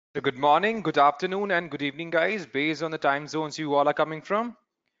So good morning, good afternoon, and good evening, guys, based on the time zones you all are coming from.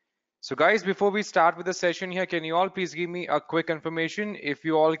 So, guys, before we start with the session here, can you all please give me a quick information if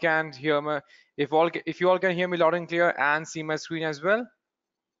you all can hear me, if you all can hear me loud and clear and see my screen as well?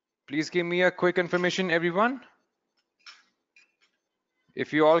 Please give me a quick information, everyone.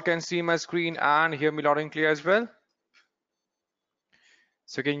 If you all can see my screen and hear me loud and clear as well.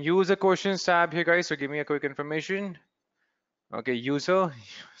 So, you can use the questions tab here, guys. So, give me a quick information. Okay, user.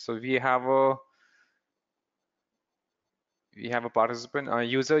 So we have a participant,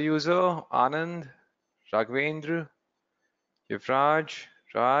 user Anand, Raghavendra, Yuvraj,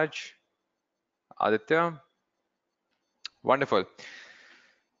 Raj, Aditya. Wonderful.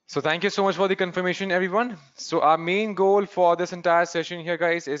 So thank you so much for the confirmation, everyone. So our main goal for this entire session here,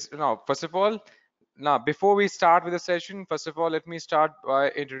 guys, is now, first of all, now before we start with the session, first of all, let me start by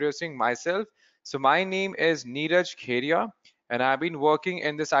introducing myself. So my name is Neeraj Kheria, and I've been working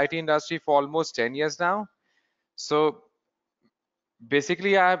in this IT industry for almost 10 years now. So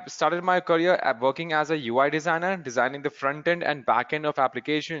basically, I've started my career working as a UI designer, designing the front end and back end of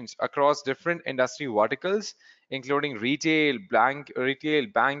applications across different industry verticals, including retail,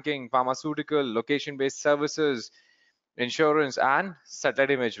 banking, pharmaceutical, location-based services, insurance, and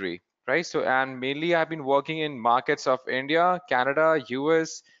satellite imagery. Right. So, and mainly I've been working in markets of India, Canada,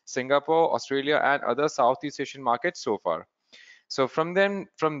 US, Singapore, Australia, and other Southeast Asian markets so far. So from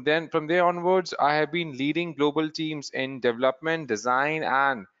there onwards, I have been leading global teams in design,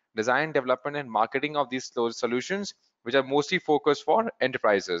 development, and marketing of these solutions, which are mostly focused for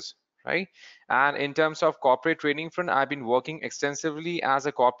enterprises, right? And in terms of corporate training front, I've been working extensively as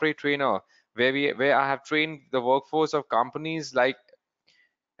a corporate trainer, where I have trained the workforce of companies like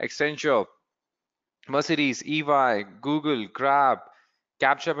Accenture, Mercedes, EY, Google, Grab,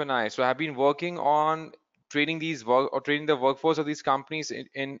 Capgemini. So I've been working on training the workforce of these companies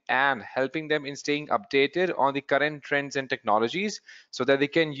in and helping them in staying updated on the current trends and technologies so that they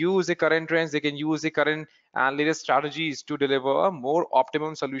can use the current trends, they can use the current and latest strategies to deliver a more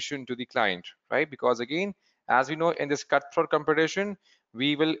optimum solution to the client, right? Because again, as we know, in this cutthroat competition,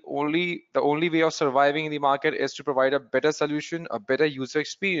 the only way of surviving in the market is to provide a better solution, a better user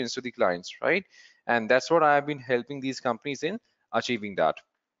experience to the clients, right? And that's what I have been helping these companies in achieving that.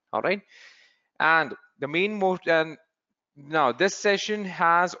 All right. And the main most and now this session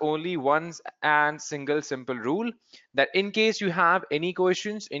has only one and single simple rule, that in case you have any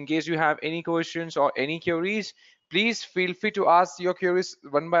questions, or any queries, please feel free to ask your queries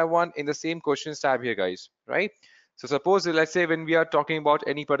one by one in the same questions tab here, guys, right? So suppose, let's say, when we are talking about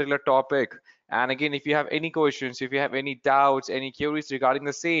any particular topic, and again, if you have any questions, if you have any doubts, any queries regarding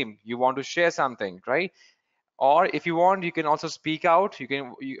the same, you want to share something, right? Or if you want, you can also speak out.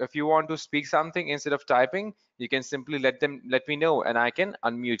 If you want to speak something instead of typing, you can simply let me know, and I can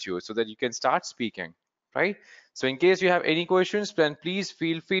unmute you so that you can start speaking, right? So in case you have any questions, then please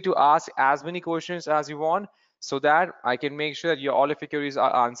feel free to ask as many questions as you want, so that I can make sure that all of your queries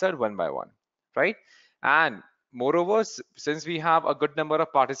are answered one by one, right? And moreover, since we have a good number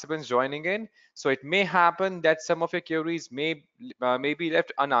of participants joining in, so it may happen that some of your queries may be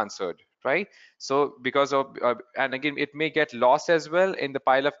left unanswered, right? So because of and again, it may get lost as well in the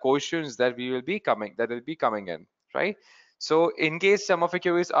pile of questions that will be coming in, right? So in case some of your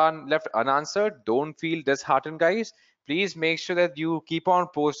queries are left unanswered, don't feel disheartened, guys. Please make sure that you keep on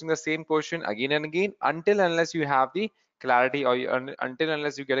posting the same question again and again until unless you have the clarity, or until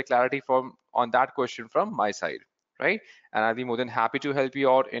unless you get a clarity from on that question from my side, right? And I'll be more than happy to help you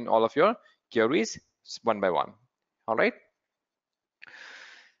out in all of your queries one by one. All right.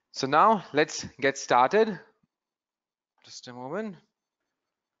 So now let's get started. Just a moment.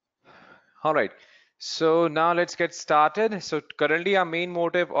 All right. So now let's get started. So currently our main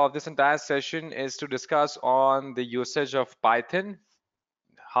motive of this entire session is to discuss on the usage of Python,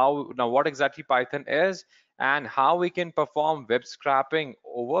 what exactly Python is, and how we can perform web scraping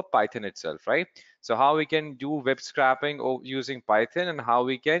over Python itself, right? So how we can do web scraping using Python, and how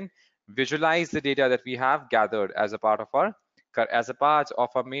we can visualize the data that we have gathered as a part of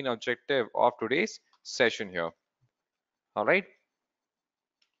our main objective of today's session here. All right.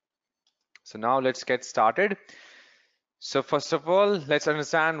 So now let's get started. So first of all, let's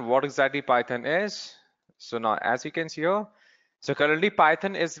understand what exactly Python is. So now, as you can see here, so currently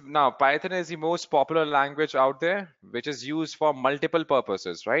Python is the most popular language out there, which is used for multiple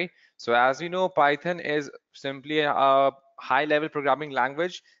purposes, right? So as you know, Python is simply a high-level programming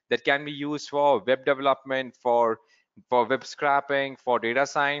language that can be used for web development, for web scraping, for data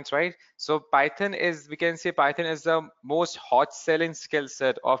science, right? So we can say Python is the most hot selling skill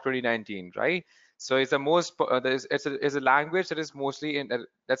set of 2019, right? So it's the most it's a language that is mostly in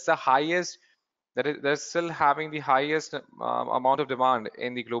that's the highest that's still having the highest amount of demand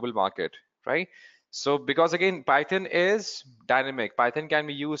in the global market, right? So because again, Python is dynamic. Python can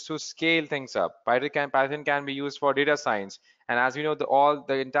be used to scale things up. Python can be used for data science. And as we know,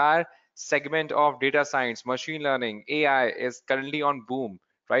 the entire segment of data science, machine learning, AI is currently on boom,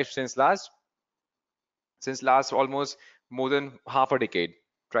 right? Since last almost more than half a decade,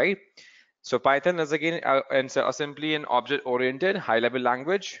 right? So Python is again simply an object-oriented high-level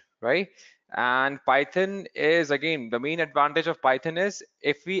language, right? And Python is again the main advantage of Python is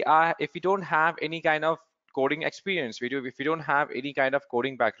if we don't have any kind of coding experience, if we don't have any kind of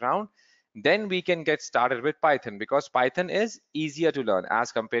coding background, then we can get started with Python because Python is easier to learn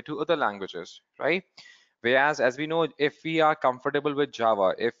as compared to other languages, right? Whereas, as we know, if we are comfortable with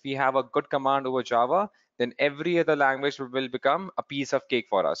Java, if we have a good command over Java, then every other language will become a piece of cake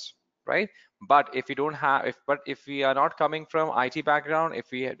for us, right? But if we don't have, if we are not coming from IT background, if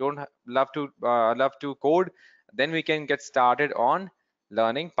we don't love to code, then we can get started on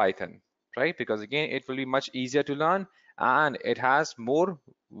learning Python, right? Because again, it will be much easier to learn, and it has more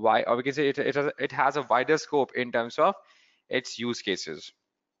why, or we can say it has a wider scope in terms of its use cases.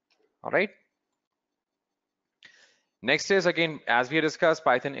 All right. Next is again, as we discussed,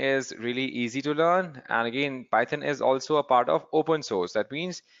 Python is really easy to learn. And again, Python is also a part of open source. That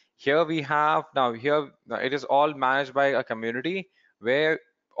means here it is all managed by a community where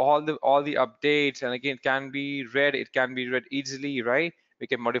all the updates and again it can be read easily, right? We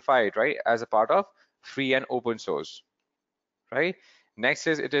can modify it, right? As a part of free and open source, right? Next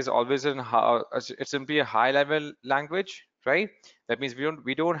is it is always it's simply a high level language, right? That means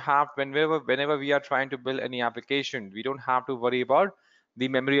we don't have whenever we are trying to build any application, we don't have to worry about the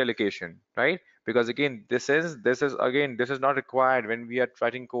memory allocation, right? Because again, this is not required when we are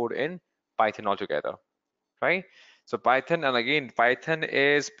writing code in Python altogether, right? So Python, and again, Python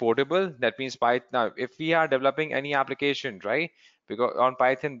is portable. That means Python, now if we are developing any application, right? Because on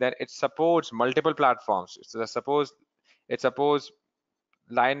Python, then it supports multiple platforms. So suppose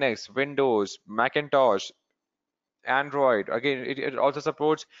Linux, Windows, Macintosh, Android. Again, it also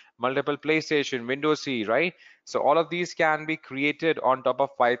supports multiple PlayStation, Windows C, right? So all of these can be created on top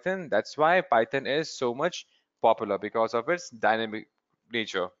of Python. That's why Python is so much popular because of its dynamic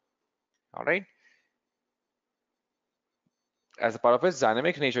nature. All right, as a part of its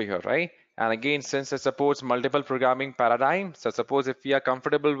dynamic nature here, right? And again, since it supports multiple programming paradigms, so suppose if we are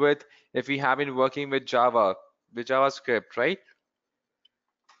comfortable with, if we have been working with Java, with JavaScript, right?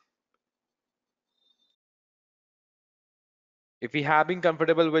 If we have been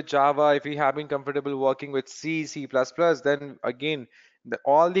comfortable with Java, if we have been comfortable working with C, C++, then again,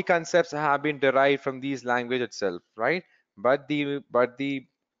 all the concepts have been derived from these language itself, right? But the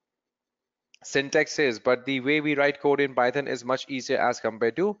syntax is, but the way we write code in Python is much easier as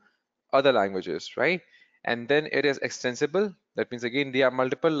compared to other languages, right? And then it is extensible. That means again, there are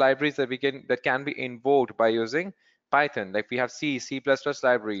multiple libraries that can be invoked by using Python. Like we have C, C++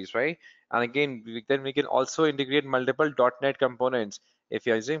 libraries, right? And again, then we can also integrate multiple .NET components. If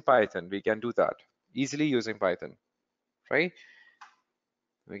you're using Python, we can do that easily using Python, right?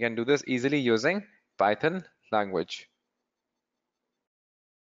 We can do this easily using Python language.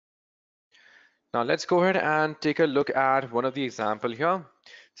 Now let's go ahead and take a look at one of the example here.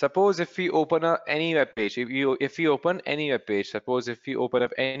 Suppose if we open any web page, if we open any web page, suppose if we open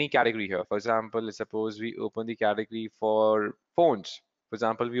up any category here, for example, let's suppose we open the category for phones. For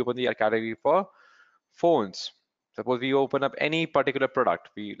example, we open the category for phones. Suppose we open up any particular product.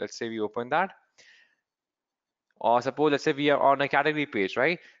 Let's say we open that, or suppose let's say we are on a category page,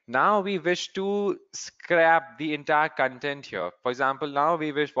 right? Now we wish to scrap the entire content here. For example, now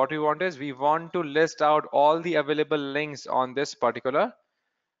what we want is we want to list out all the available links on this particular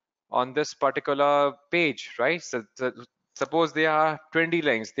page, right? So suppose there are 20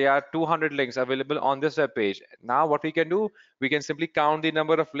 links, there are 200 links available on this web page. Now what we can do, we can simply count the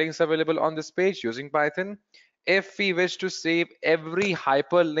number of links available on this page using Python. If we wish to save every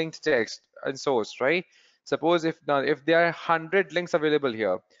hyperlinked text and source, right? Suppose if there are 100 links available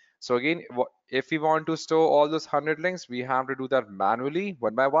here. So again, if we want to store all those 100 links, we have to do that manually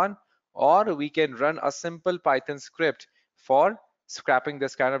one by one, or we can run a simple Python script for scrapping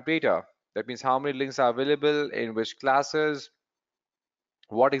this kind of data. That means how many links are available in which classes,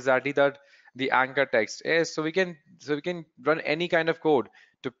 what exactly that the anchor text is. So we can run any kind of code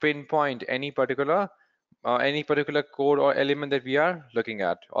to pinpoint any particular code or element that we are looking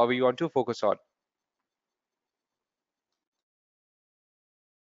at or we want to focus on.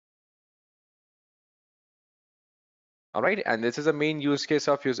 All right, and this is the main use case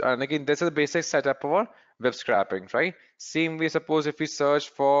of use. And again, this is the basic setup for web scraping, right? Same way, suppose if we search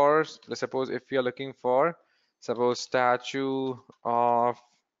for, let's suppose if we are looking for, suppose statue of,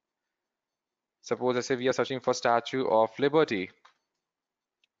 suppose let's say we are searching for Statue of Liberty.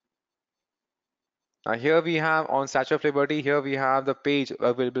 Now here we have on Statue of Liberty, here we have the page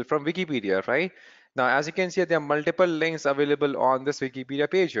available from Wikipedia, right? Now, as you can see, there are multiple links available on this Wikipedia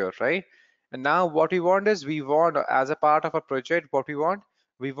page here, right? And now what we want is we want, as a part of a project, what we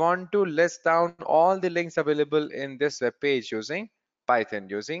want to list down all the links available in this web page using Python,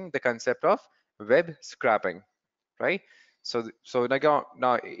 using the concept of web scraping, right? So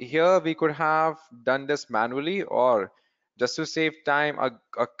now here we could have done this manually, or just to save time,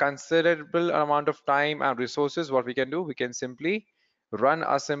 a considerable amount of time and resources, what we can do, we can simply run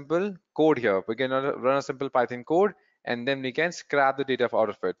a simple code here. We can run a simple Python code, and then we can scrap the data out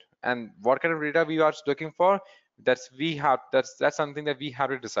of it. And what kind of data we are looking for, that's something that we have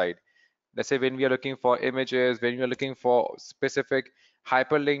to decide. Let's say when we are looking for images, when we are looking for specific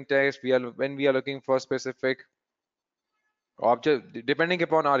hyperlink text, when we are looking for specific object, depending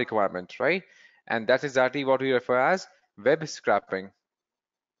upon our requirement, right? And that's exactly what we refer as web scraping.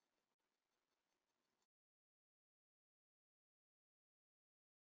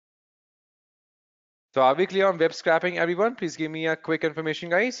 So are we clear on web scraping, everyone? Please give me a quick information,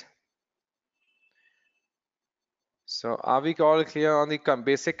 guys. So are we all clear on the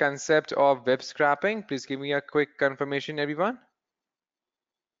basic concept of web scraping? Please give me a quick confirmation, everyone.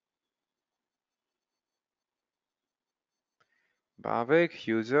 Bhavik,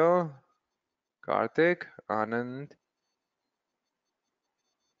 user, Karthik, Anand.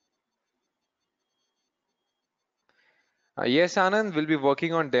 Yes, Anand, we'll be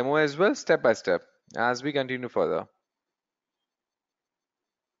working on demo as well, step by step, as we continue further.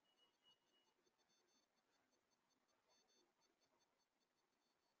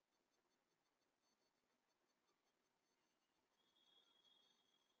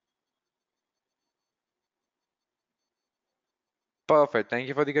 Perfect. Thank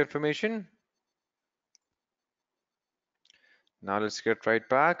you for the confirmation. Now let's get right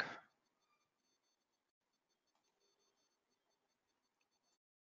back.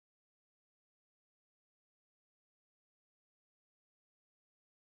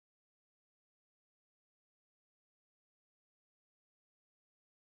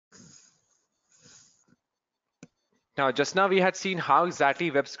 Now, just now we had seen how exactly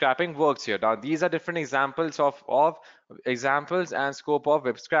web scraping works here. Now, these are different examples of examples and scope of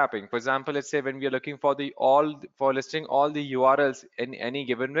web scraping. For example, let's say when we are looking for for listing all the URLs in any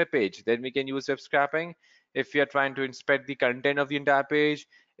given web page, then we can use web scraping. If we are trying to inspect the content of the entire page,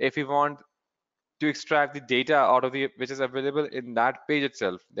 if we want to extract the data out of the which is available in that page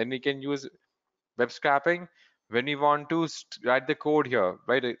itself, then we can use web scraping. When we want to write the code here,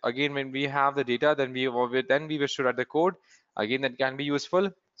 right? Again, when we have the data, then we wish to write the code. Again, that can be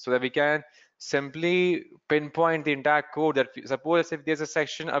useful so that we can simply pinpoint the entire code. That suppose if there's a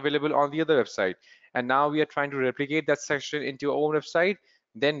section available on the other website, and now we are trying to replicate that section into our own website,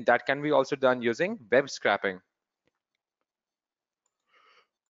 then that can be also done using web scraping.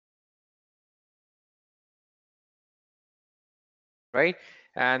 Right?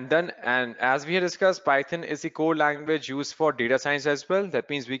 And as we had discussed, Python is the core language used for data science as well. That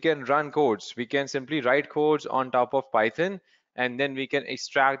means we can run codes. We can simply write codes on top of Python, and then we can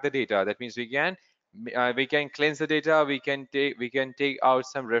extract the data. That means we can cleanse the data. We can take out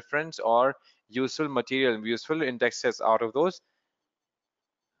some reference or useful material, useful indexes out of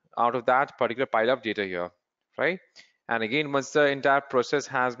that particular pile of data here, right? And again, once the entire process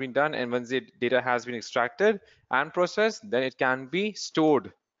has been done and once the data has been extracted and processed, then it can be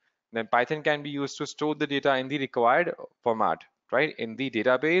stored. Then Python can be used to store the data in the required format, right? In the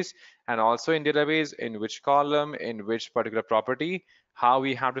database, and also in database, in which column, in which particular property, how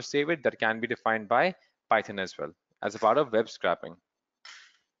we have to save it, that can be defined by Python as well as a part of web scraping.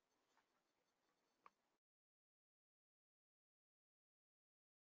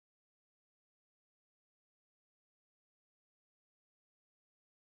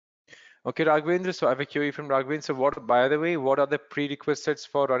 Okay, Raghvendra, so I have a query from Raghvendra. So by the way, what are the prerequisites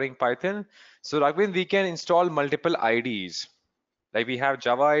for running Python? So Raghvendra, we can install multiple IDs. Like we have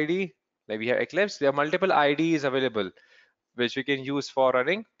Java ID, like we have Eclipse. There are multiple IDs available, which we can use for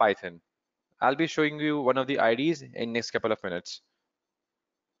running Python. I'll be showing you one of the IDs in next couple of minutes.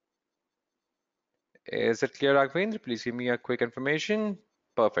 Is it clear, Raghvendra? Please give me a quick information.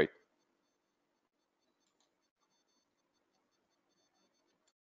 Perfect.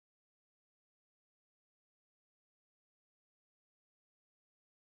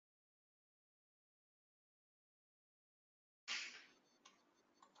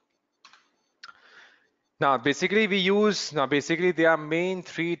 Now basically there are main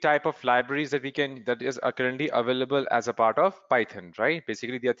three type of libraries that are currently available as a part of Python, right?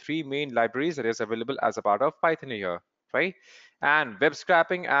 Basically there are three main libraries that is available as a part of Python here, right? And web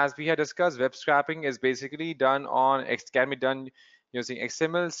scraping, as we had discussed, web scraping is basically done on can be done using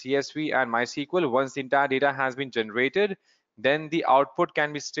XML, CSV, and MySQL. Once the entire data has been generated, then the output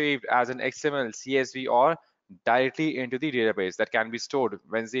can be saved as an XML, CSV, or directly into the database that can be stored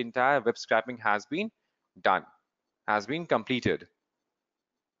once the entire web scraping done, has been completed.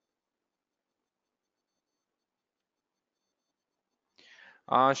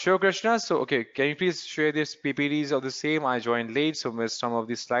 Sure, Krishna. So, okay, can you please share this PPTs of the same? I joined late, so missed some of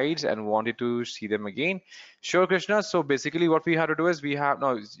the slides and wanted to see them again. Sure, Krishna. So basically, what we have to do is we have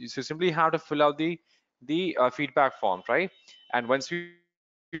no, you simply have to fill out the feedback form, right? And once we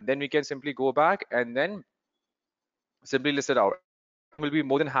then we can simply go back and then simply list it out. We'll be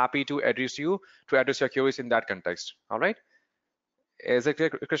more than happy to address your queries in that context. All right. Is it clear,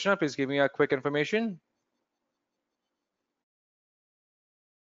 Krishna? Please give me a quick information.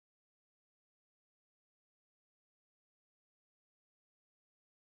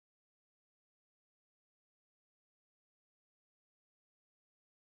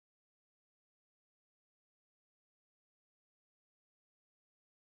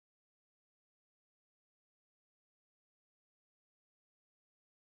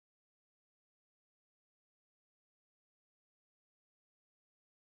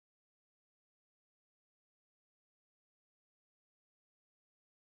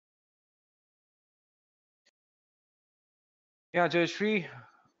 Yeah, Jayashree,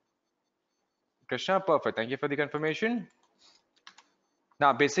 Krishna, perfect. Thank you for the confirmation.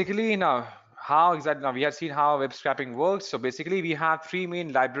 Now, basically, now how exactly now we have seen how web scraping works. So basically, we have three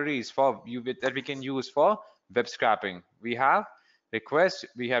main libraries for you that we can use for web scraping. We have request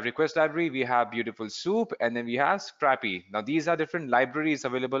library, we have beautiful soup, and then we have Scrappy. Now, these are different libraries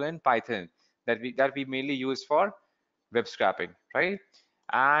available in Python that we mainly use for web scraping, right?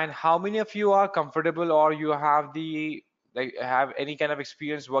 And how many of you are comfortable or you have the like have any kind of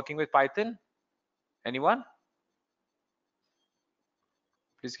experience working with Python? Anyone?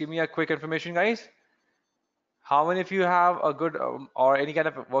 Please give me a quick information, guys. How many of you have a good or any kind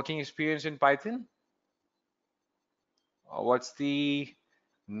of working experience in Python? What's the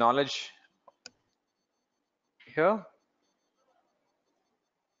knowledge here?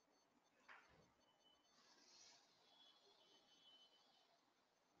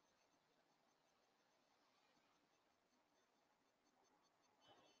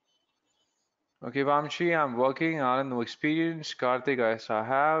 Okay, Vamshi, I'm working. Anand, no experience. Karthik, yes, I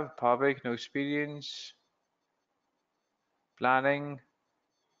have. Pavik, no experience. Planning.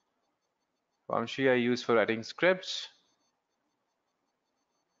 Vamshi, I use for writing scripts.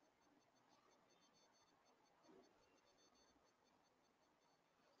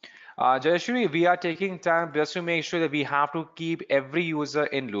 Jayashri, we are taking time just to make sure that we have to keep every user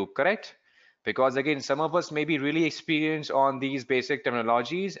in loop, correct? Because again, some of us may be really experienced on these basic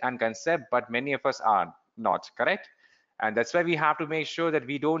terminologies and concept, but many of us are not, correct? And that's why we have to make sure that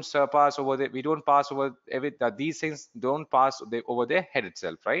we don't surpass over we don't pass over that these things don't pass over their head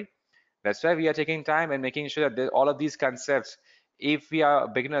itself, right? That's why we are taking time and making sure that all of these concepts, if we are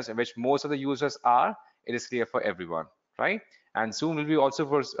beginners, which most of the users are, it is clear for everyone, right? And soon we'll be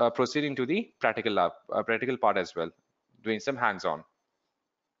also proceeding to the practical part as well, doing some hands-on.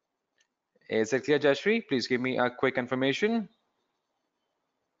 Is it clear, Jashri? Please give me a quick information.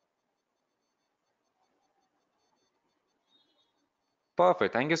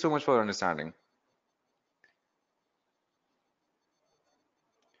 Perfect. Thank you so much for understanding.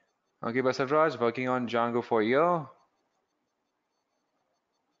 Okay, Basavraj, working on Django for a year.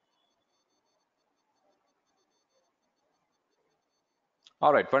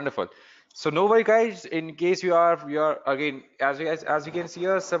 All right, wonderful. So no worry, guys. In case you are again, as you can see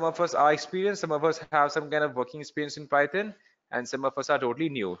here, some of us are experienced, some of us have some kind of working experience in Python, and some of us are totally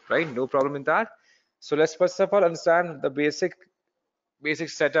new, right? No problem in that. So let's first of all understand the basic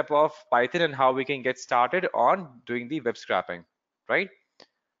setup of Python and how we can get started on doing the web scraping, right?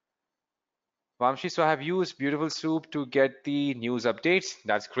 Vamshi, so I have used Beautiful Soup to get the news updates.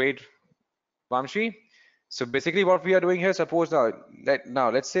 That's great, Vamshi. So basically what we are doing here, suppose now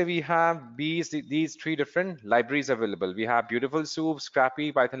let's say we have these three different libraries available. We have Beautiful Soup,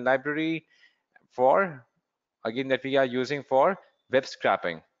 Scrappy, Python library for, again, that we are using for web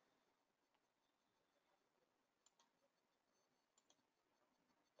scraping.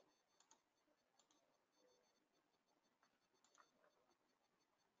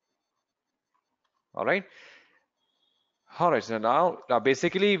 All right. All right, so now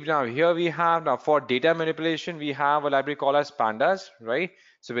basically now here we have now for data manipulation we have a library called as pandas, right?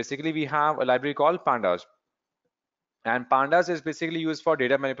 So basically we have a library called pandas, and pandas is basically used for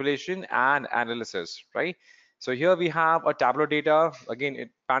data manipulation and analysis, right? So here we have a Tableau data. Again,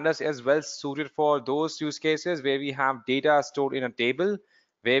 pandas is well suited for those use cases where we have data stored in a table,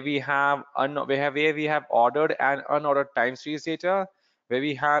 where we have ordered and unordered time series data, where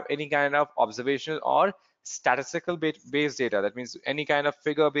we have any kind of observational or statistical based data. That means any kind of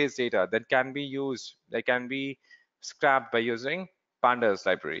figure based data that can be used, that can be scrapped by using pandas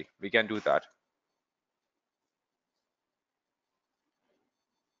library. We can do that.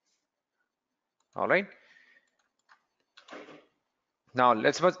 All right. Now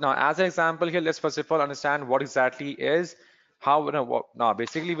now as an example here, let's first of all understand what exactly is how now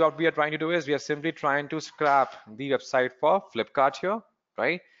basically what we are trying to do is we are simply trying to scrap the website for Flipkart here,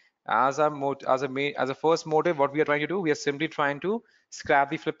 right? As a first motive, what we are trying to do, we are simply trying to scrap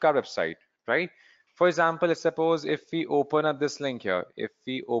the Flipkart website, right? For example, let's suppose if we open up this link here, if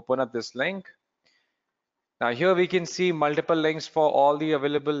we open up this link, now here we can see multiple links for all the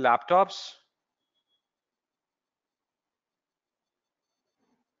available laptops,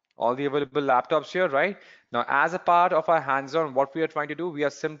 here, right? Now, as a part of our hands-on, what we are trying to do, we are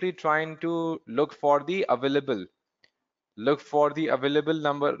simply trying to look for the available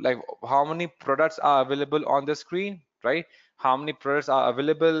number, like how many products are available on the screen, right? How many products are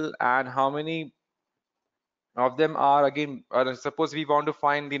available and how many of them are again, suppose we want to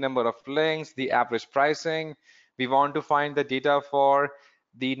find the number of links, the average pricing, we want to find the data for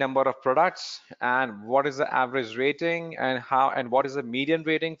the number of products and what is the average rating and how and what is the median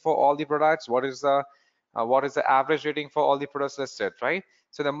rating for all the products, what is the average rating for all the products listed, right?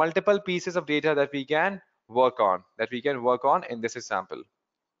 So the multiple pieces of data that we can work on in this example,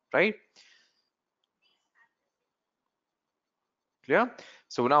 right? Clear?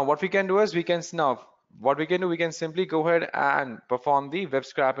 So now what we can do is we can simply go ahead and perform the web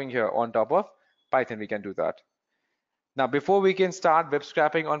scraping here on top of Python. We can do that. Now, before we can start web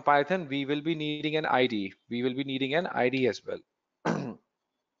scraping on Python, we will be needing an ID. We will be needing an ID as well.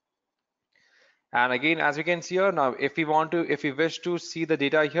 And again, as we can see here now, if we wish to see the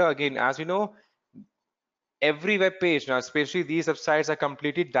data here, again, as you know, every web page now, especially these websites are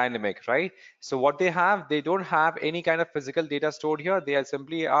completely dynamic, right? So what they don't have any kind of physical data stored here. They are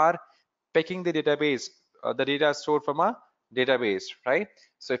simply are picking the data stored from a database, right?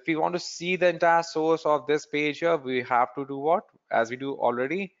 So if we want to see the entire source of this page here, we have to do what? As we do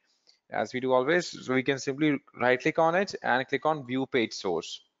always, so we can simply right click on it and click on view page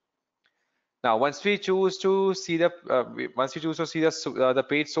source. Now, once we choose to see the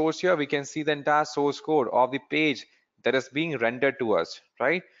page source here, we can see the entire source code of the page that is being rendered to us,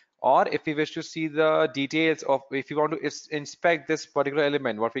 right? Or if we wish to see the details of, if you want to inspect this particular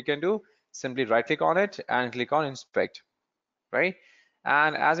element, what we can do, simply right click on it and click on inspect, right?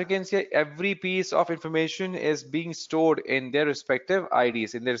 And as you can see, every piece of information is being stored in their respective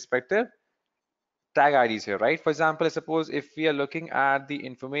IDs, in their respective tag IDs here, right? For example, suppose if we are looking at the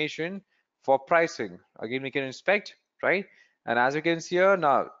information for pricing, again, we can inspect, right? And as you can see here,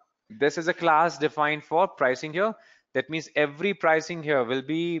 now, this is a class defined for pricing here. That means every pricing here will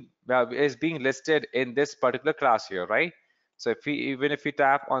be, is being listed in this particular class here, right? So even if we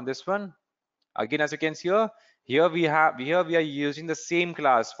tap on this one, again, as you can see here we are using the same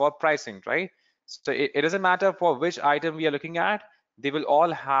class for pricing, right? So it doesn't matter for which item we are looking at, they will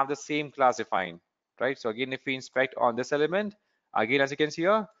all have the same class defined, right? So again, if we inspect on this element, again, as you can see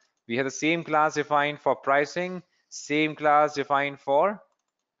here, we have the same class defined for pricing, same class defined for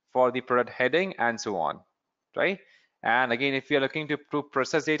the product heading, and so on, right? And again, if we are looking to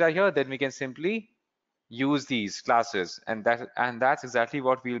process data here, then we can simply use these classes, and that's exactly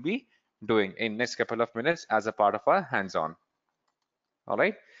what we'll be doing in next couple of minutes as a part of our hands-on. All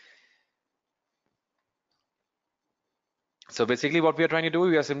right. So basically what we are trying to do,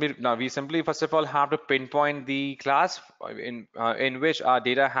 we simply first of all have to pinpoint the class in which our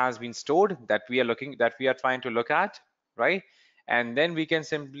data has been stored that we are trying to look at, right? And then we can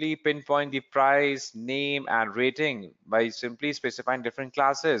simply pinpoint the price, name, and rating by simply specifying different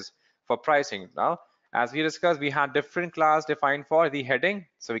classes for pricing. Now, as we discussed, we have different class defined for the heading,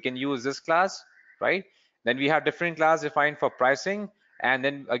 so we can use this class, right? Then we have different class defined for pricing, and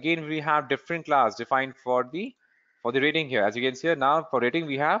then again we have different class defined for the rating here. As you can see here, now for rating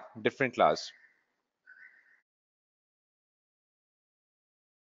we have different class.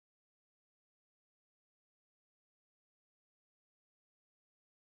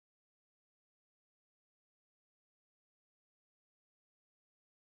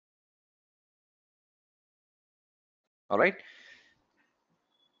 All right.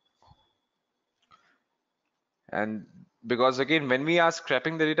 And because again, when we are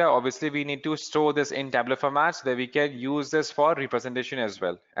scraping the data, obviously we need to store this in tabular format so that we can use this for representation as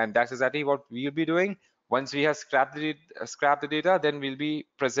well. And that's exactly what we'll be doing. Once we have scrapped the data, then we'll be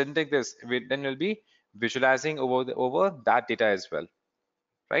presenting this. Then we'll be visualizing over that data as well,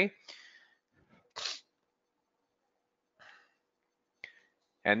 right?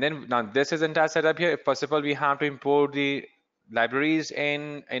 And then now this is entire setup here. First of all, we have to import the libraries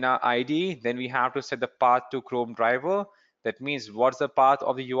in our IDE. Then we have to set the path to Chrome driver. That means what's the path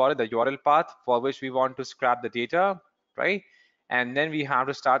of the URL path for which we want to scrap the data, right? And then we have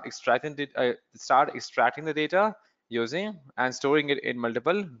to start extracting the data using and storing it in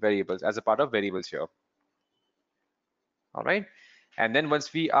multiple variables as a part of variables here. All right. And then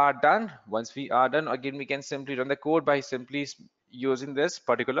once we are done, again, we can simply run the code by simply using this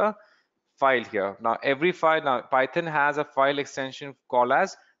particular file here. Now every file, now Python has a file extension called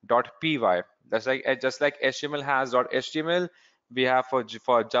as .py. That's like just like HTML has .html. We have for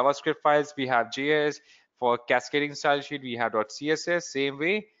JavaScript files, we have JS. For cascading style sheet, we have .css. Same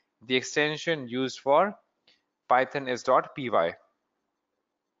way, the extension used for Python is .py.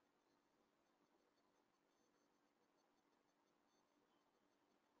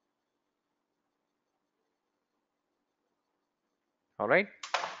 All right.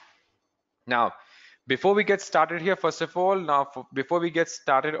 Now, before we get started here, first of all, before we get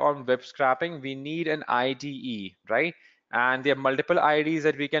started on web scraping, we need an IDE, right? And there are multiple IDs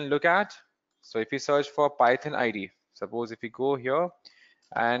that we can look at. So if we search for Python IDE, suppose if we go here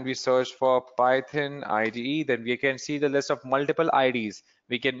and we search for Python IDE, then we can see the list of multiple IDs.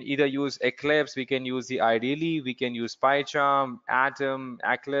 We can either use Eclipse, we can use the IDE, we can use PyCharm, Atom,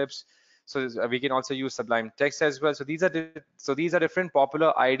 Eclipse. So we can also use Sublime Text as well. So these are different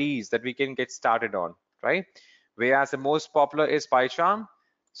popular IDs that we can get started on, right? Whereas the most popular is PyCharm.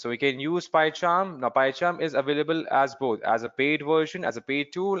 So we can use PyCharm. Now PyCharm is available as both as a paid version, as a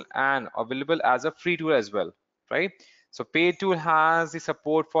paid tool, and available as a free tool as well, right? So paid tool has the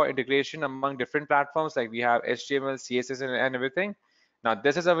support for integration among different platforms, like we have HTML, CSS, and everything. Now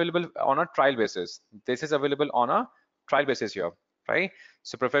this is available on a trial basis. This is available on a trial basis here, right?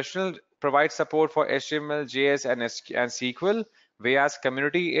 So professional provides support for HTML, JS, and SQL, whereas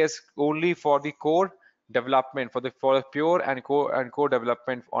community is only for the core development, for the pure and core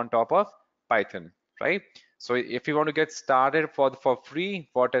development on top of Python, right? So if you want to get started for free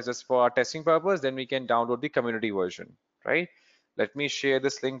for for our testing purpose, then we can download the community version, right? Let me share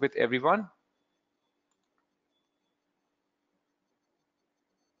this link with everyone.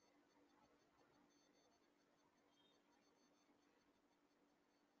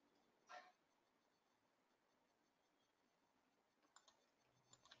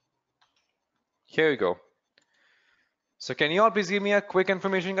 Here we go. So can you all please give me a quick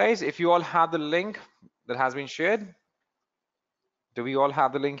information, guys? If you all have the link that has been shared, do we all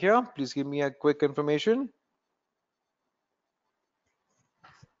have the link here? Please give me a quick information.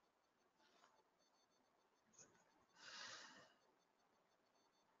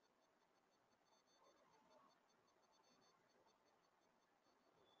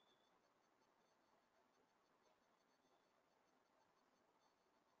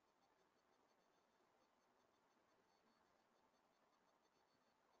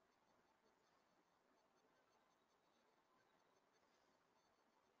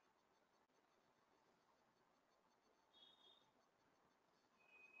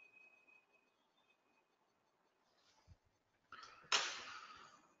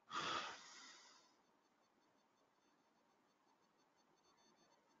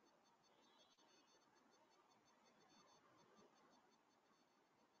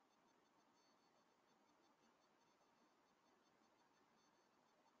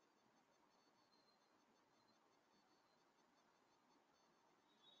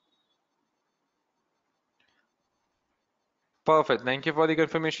 Perfect. Thank you for the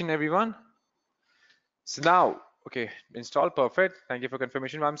confirmation, everyone. So now, okay, install perfect. Thank you for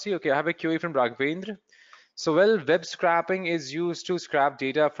confirmation, Vamsi. Okay, I have a QA from Raghavendra. So, well, web scraping is used to scrap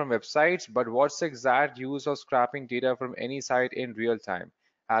data from websites, but what's the exact use of scrapping data from any site in real time?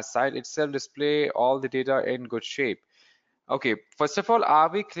 As site itself display all the data in good shape. Okay, first of all, are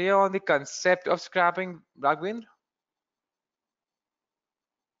we clear on the concept of scrapping, Raghavendra?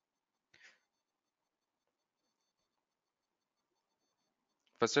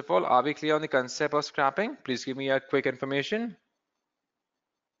 First of all, are we clear on the concept of scrapping? Please give me a quick information.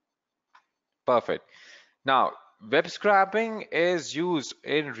 Perfect. Now, web scraping is used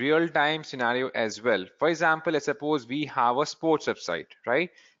in real-time scenario as well. For example, let's suppose we have a sports website, right?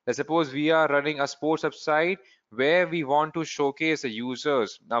 Let's suppose we are running a sports website where we want to showcase the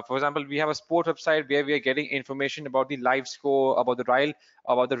users. Now, for example, we have a sport website where we are getting information about the live score, about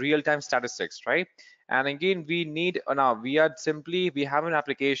the real-time statistics, right? And again, we need now we have an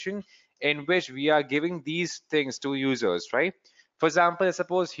application in which we are giving these things to users, right? For example,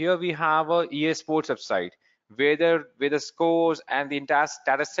 suppose here we have a EA Sports website where the scores and the entire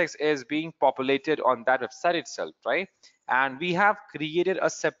statistics is being populated on that website itself, right? And we have created a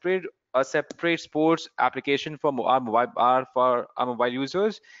separate sports application for for our mobile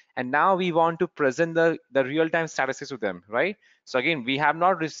users, and now we want to present the real-time statistics to them, right? So again, we have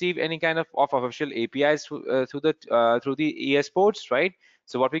not received any kind of official APIs through the EA Sports, right?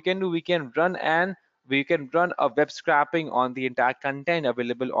 So what we can do, we can run a web scraping on the entire content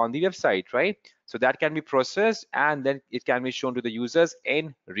available on the website, right? So that can be processed and then it can be shown to the users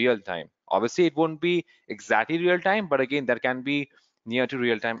in real time. Obviously, it won't be exactly real time, but again, that can be near to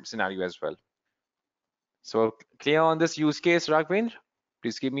real time scenario as well. So clear on this use case, Raghavendra?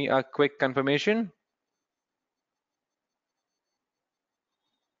 Please give me a quick confirmation.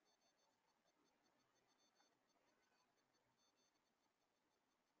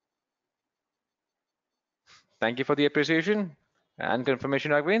 Thank you for the appreciation and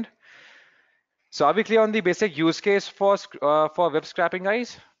confirmation, Raghavendra. So are we clear on the basic use case for web scraping,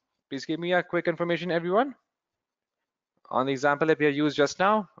 guys? Please give me a quick confirmation, everyone, on the example that we have used just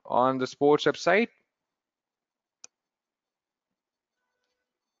now on the sports website.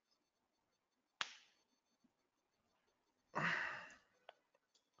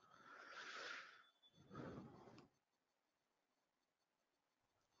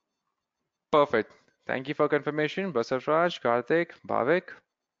 Perfect. Thank you for confirmation, Basaraj, Karthik, Bhavik.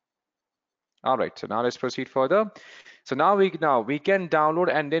 All right, so now let's proceed further. So now we can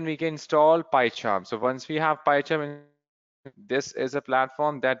download and then we can install PyCharm. So once we have PyCharm, this is a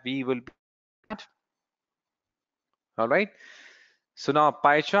platform that we will be at. All right. So now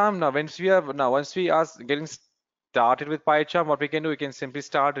PyCharm, once we are getting started with PyCharm, what we can do, we can simply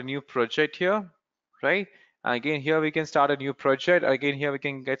start a new project here, right? And again, here we can start a new project. Again, here we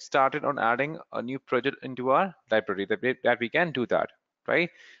can get started on adding a new project into our library that we can do that,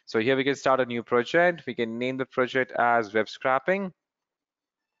 right? So here we can start a new project. We can name the project as web scraping.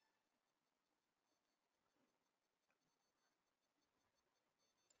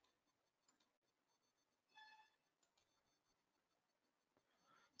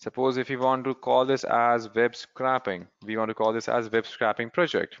 Suppose if you want to call this as web scraping, we want to call this as web scraping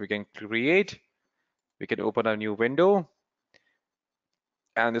project. We can open a new window,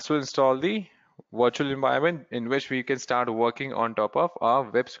 and this will install the virtual environment in which we can start working on top of our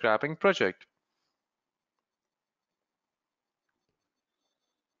web scraping project.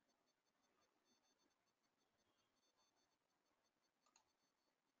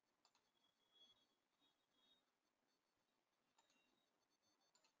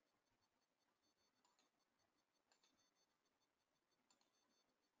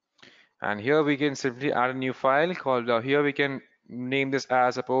 And here we can simply add a new file called, here we can name this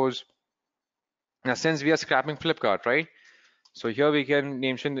as, suppose, now since we are scrapping Flipkart, right? So here we can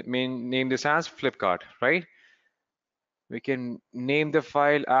name this as Flipkart, right? We can name the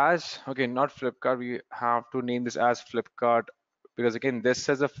file as, okay, not Flipkart, we have to name this as Flipkart because again, this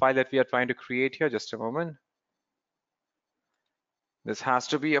is a file that we are trying to create here. Just a moment. This has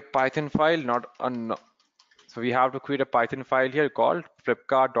to be a Python file, not a, so we have to create a Python file here called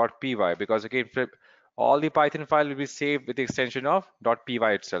flipkart.py because again, all the Python file will be saved with the extension of .py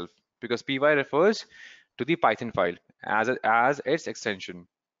itself because py refers to the Python file as its extension.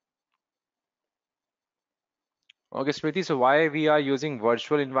 Okay, Smriti, so why we are using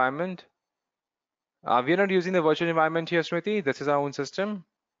virtual environment? We are not using the virtual environment here, Smriti. This is our own system.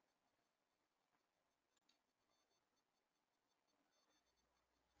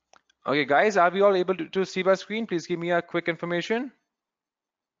 Okay, guys, are we all able to see my screen? Please give me a quick information.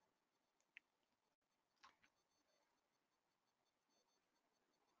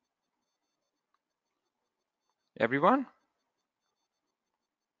 Everyone?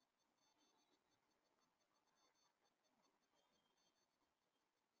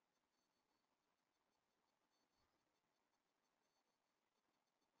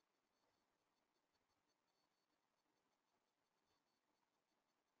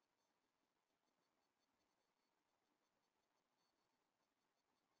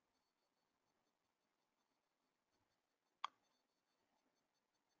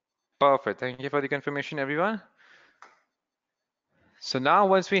 Perfect. Thank you for the confirmation, everyone. So now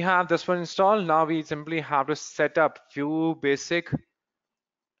once we have this one installed, now we simply have to set up few basic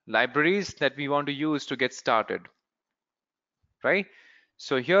libraries that we want to use to get started, right?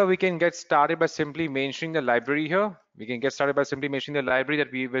 So here we can get started by simply mentioning the library here. We can get started by simply mentioning the library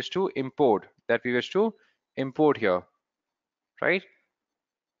that we wish to import, here, right?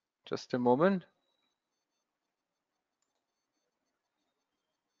 Just a moment.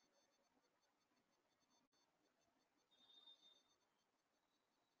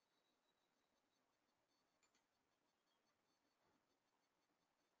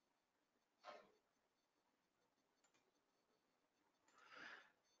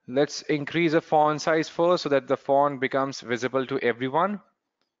 Let's increase the font size first so that the font becomes visible to everyone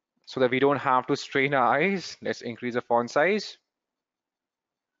so that we don't have to strain our eyes. Let's increase the font size.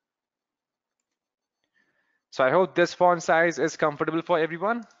 So I hope this font size is comfortable for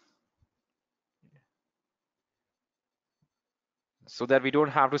everyone so that we don't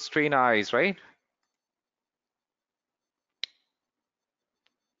have to strain our eyes, right?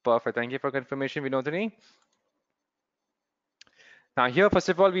 Perfect. Thank you for confirmation, Vinodini. Now here, first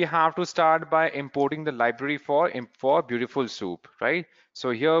of all, we have to start by importing the library for Beautiful Soup, right? So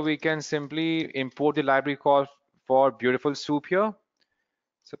here we can simply import the library call for Beautiful Soup here.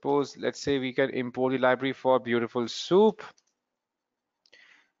 Suppose, let's say we can import the library for Beautiful Soup.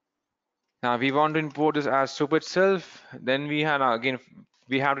 Now we want to import this as soup itself. Then we have again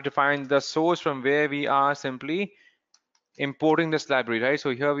we have to define the source from where we are simply importing this library, right? So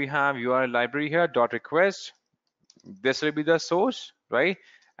here we have URL library here dot request. This will be the source, right?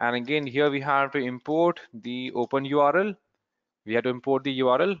 And again here we have to import the open URL. We have to import the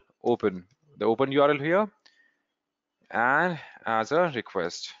URL open, the open URL here, and as a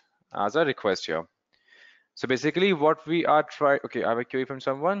request here. So basically what we are trying, okay, I have a query from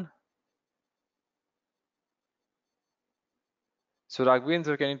someone. So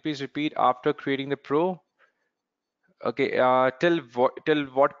Raghavendra, can you please repeat after creating the pro? Okay,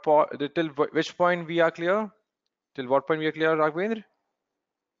 which point we are clear? Till what point we are clear, Raghavendra?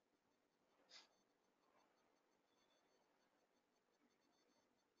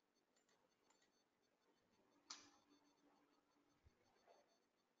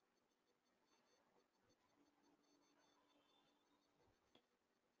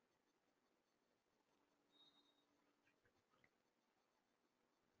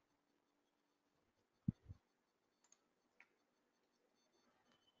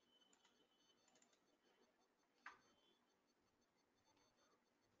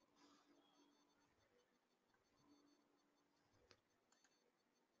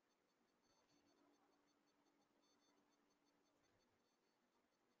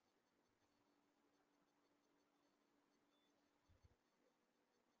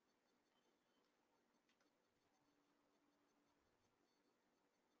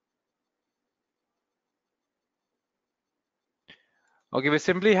 Okay, we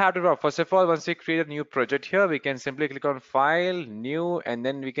simply have to, first of all, once we create a new project here, we can simply click on File, New, and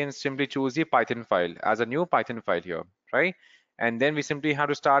then we can simply choose the Python file as a new Python file here, right? And then we simply have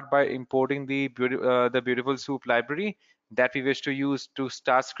to start by importing the Beautiful Soup library that we wish to use to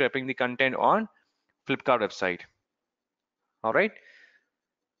start scraping the content on Flipkart website. All right.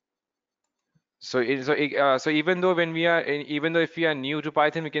 So even though even though if we are new to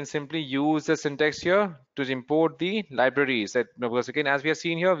Python, we can simply use the syntax here to import the libraries. That no, because again, as we have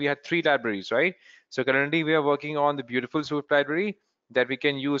seen here, we had 3 libraries, right? So currently we are working on the Beautiful Soup library that we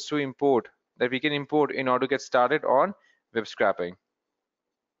can use to import, in order to get started on web scraping.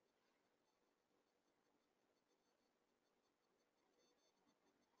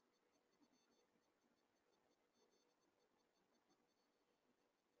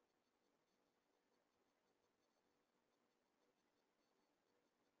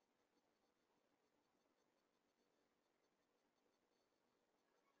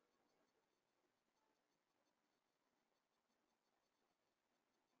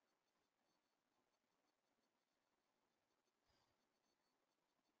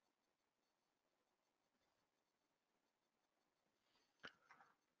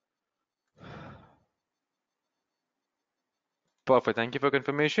 Perfect. Thank you for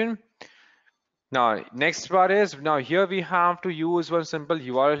confirmation. Now, next part is, now here we have to use one simple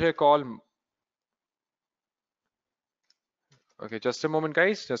URL here called, okay, just a moment,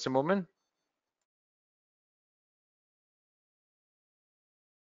 guys, just a moment.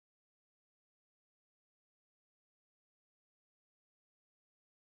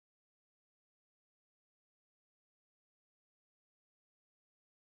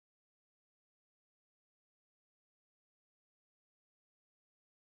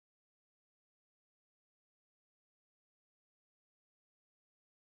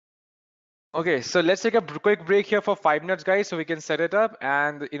 Okay, so let's take a quick break here for 5 minutes, guys, so we can set it up.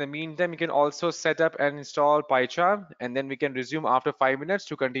 And in the meantime, you can also set up and install PyCharm, and then we can resume after 5 minutes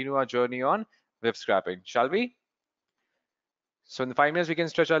to continue our journey on web scrapping. Shall we? So in the 5 minutes, we can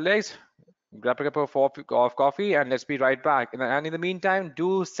stretch our legs, grab a cup of coffee, and let's be right back. And in the meantime,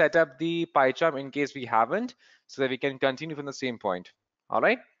 do set up the PyCharm in case we haven't, so that we can continue from the same point. All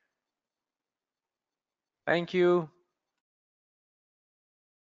right? Thank you.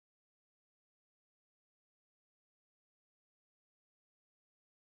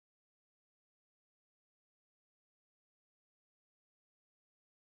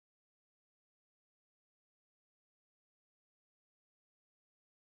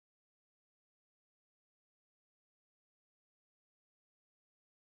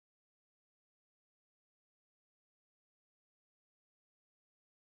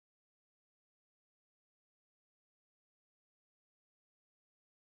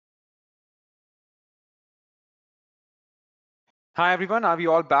 Hi, everyone. Are we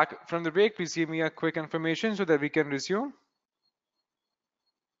all back from the break? Please give me a quick information so that we can resume.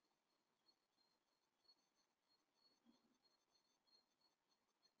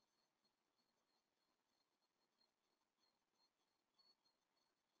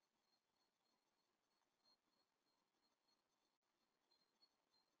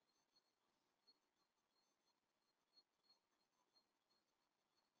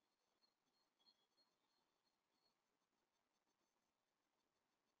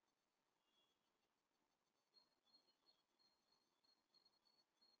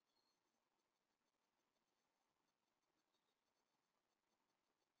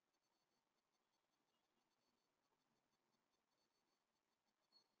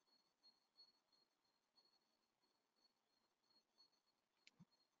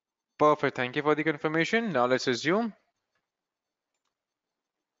 Perfect. Thank you for the confirmation. Now let's resume.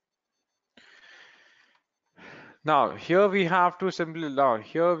 Now here we have to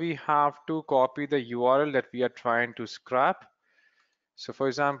copy the URL that we are trying to scrap. So for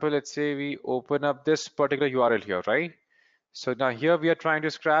example, let's say we open up this particular URL here, right? So now here we are trying to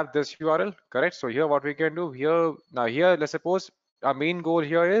scrap this URL, correct? So here what we can do here, now here, let's suppose our main goal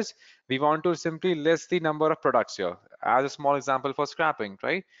here is we want to simply list the number of products here as a small example for scrapping,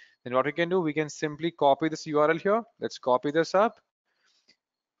 right? Then what we can do, we can simply copy this URL here. Let's copy this up.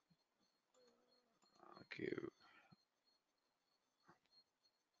 Okay.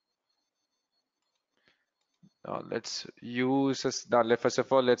 Now let's use this. Now first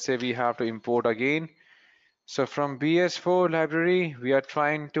of all, let's say we have to import again. So from BS4 library, we are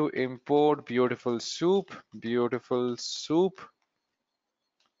trying to import beautiful soup, beautiful soup,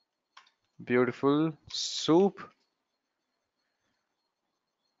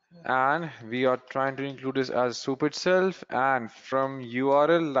 and we are trying to include this as soup itself. And from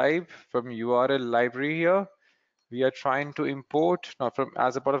URL library here, we are trying to import, now from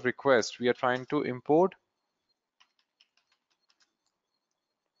as a part of request, we are trying to import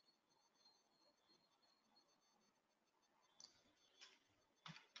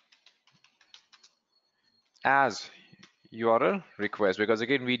as URL request, because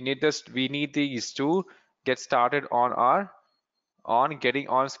again we need these to get started on our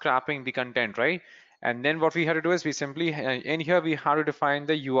on scrapping the content, right? And then what we have to do is we simply in here we have to define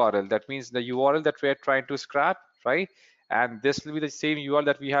the URL. That means the URL that we are trying to scrap, right? And this will be the same URL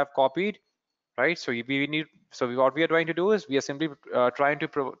that we have copied, right? So we need, so what we are trying to do is we are simply trying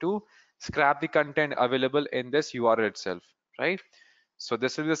to scrap the content available in this URL itself, right? So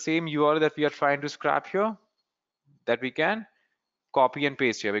this is the same URL that we are trying to scrap here, that we can copy and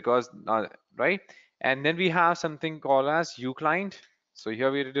paste here, because right. And then we have something called as uClient. So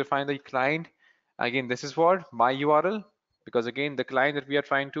here we define the client. Again, this is what my URL, because again the client that we are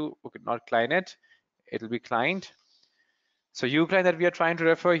trying to, okay, not client, it'll be client. So uClient that we are trying to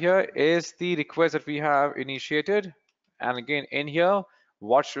refer here is the request that we have initiated. And again in here,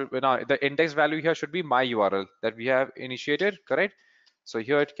 what should now the index value here should be my URL that we have initiated, correct? So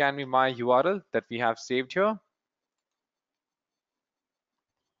here it can be my URL that we have saved here.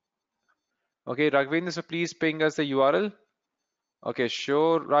 Okay, Raghavendra, so please ping us the URL. Okay,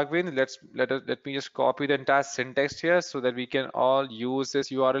 sure, Raghavendra. Let me just copy the entire syntax here so that we can all use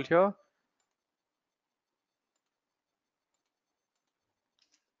this URL here.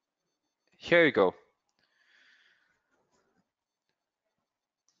 Here you go.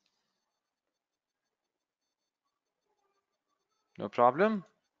 No problem.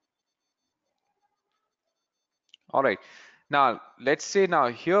 All right. Now let's say now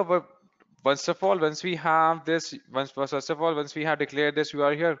here, first of all, once we have this, first of all, once we have declared this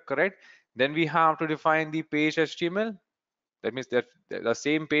URL here, correct? Then we have to define the page HTML. That means that the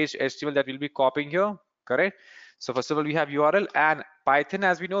same page HTML that we'll be copying here, correct? So first of all, we have URL and Python.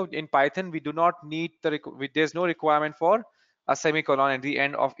 As we know, in Python, we do not need there's no requirement for a semicolon at the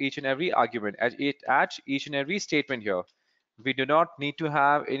end of each and every argument, at each and every statement here. We do not need to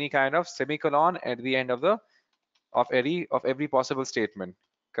have any kind of semicolon at the end of every possible statement,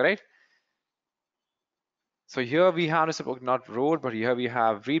 correct? So here we have to support not road, but here we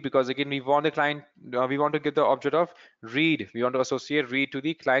have read, because again we want the client, we want to get the object of read. We want to associate read to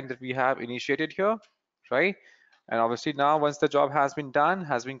the client that we have initiated here, right? And obviously now once the job has been done,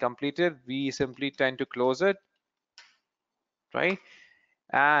 has been completed, we simply tend to close it, right?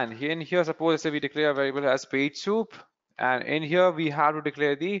 And here in here, suppose we declare a variable as page soup, and in here we have to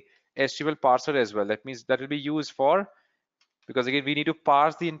declare the HTML parser as well. That means that will be used for, because again we need to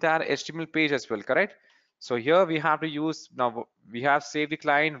parse the entire HTML page as well, correct? So here we have to use, now we have saved the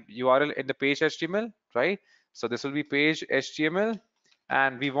client URL in the page HTML, right? So this will be page HTML,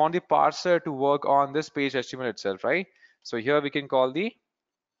 and we want the parser to work on this page HTML itself, right? So here we can call the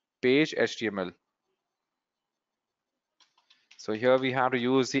page HTML. So here we have to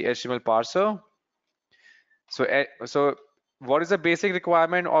use the HTML parser. So what is the basic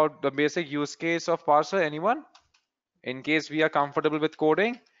requirement or the basic use case of parser? Anyone? In case we are comfortable with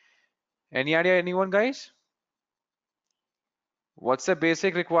coding, any idea, anyone, guys? What's the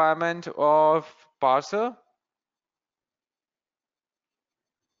basic requirement of parser?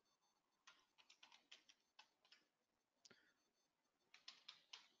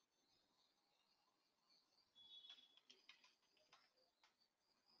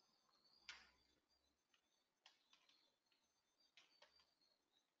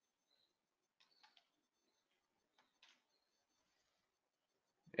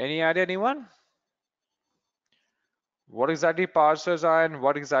 Any idea, anyone? What exactly parsers are and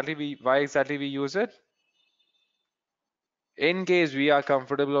why exactly we use it? In case we are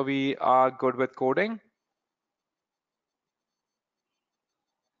comfortable or we are good with coding.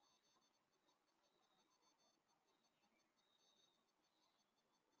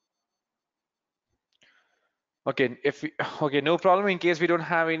 Okay, okay, no problem. In case we don't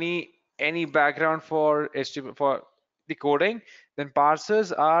have any background for HTML for the coding, then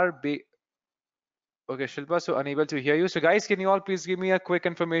parsers are okay, Shilpa, so unable to hear you. So guys, can you all please give me a quick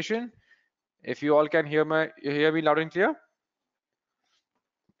information? If you all can hear me loud and clear?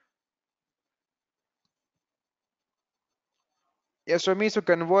 Yes, for me, so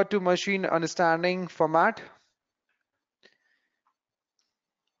convert to machine understanding format.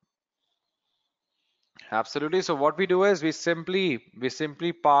 Absolutely. So what we do is we simply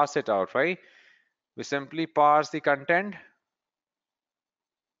parse it out, right? We simply parse the content.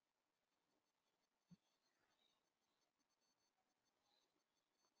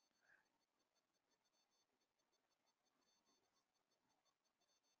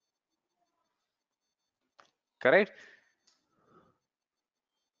 Correct?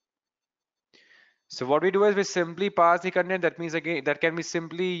 So what we do is we simply parse the content. That means again that can be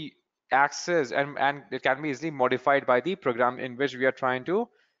simply accessed and it can be easily modified by the program in which we are trying to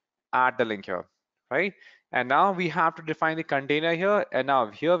add the link here, right? And now we have to define the container here. And now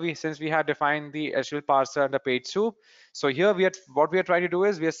here since we have defined the HTML parser and the page soup, so here what we are trying to do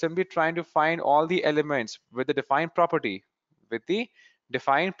is we are simply trying to find all the elements with the defined property,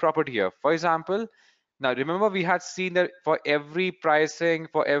 here. For example, now remember we had seen that for every pricing,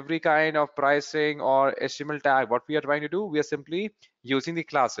 for every kind of pricing or HTML tag, what we are trying to do, we are simply using the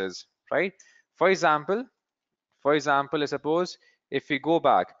classes, right? For example, suppose if we go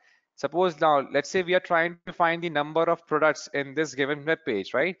back, suppose now let's say we are trying to find the number of products in this given web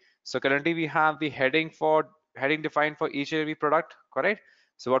page, right? So currently we have the heading defined for each and every product, correct?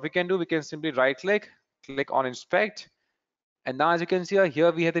 So what we can do, we can simply right click on inspect, and now as you can see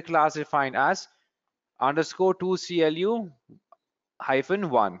here we have the class defined as underscore 2clu hyphen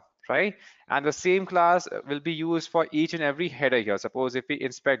 1, right? And the same class will be used for each and every header here. Suppose if we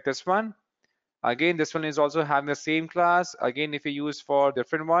inspect this one, again, this one is also having the same class. Again, if you use for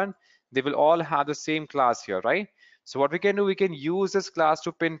different one, they will all have the same class here, right? So what we can do, we can use this class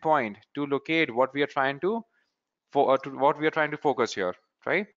to pinpoint, to locate what we are trying to focus here,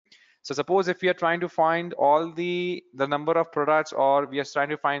 right? So suppose if we are trying to find all the number of products, or we are trying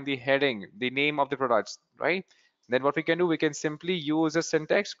to find the heading, the name of the products, right? Then what we can do, we can simply use a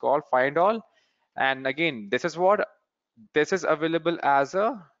syntax called find all. And again, this is available as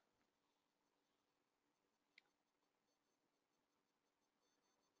a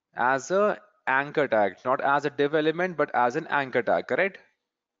anchor tag, not as a div element, but as an anchor tag, correct?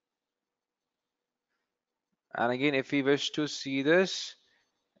 And again, if we wish to see this,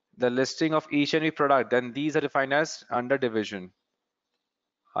 the listing of each and every product, then these are defined as under division.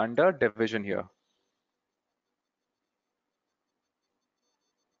 Under division here.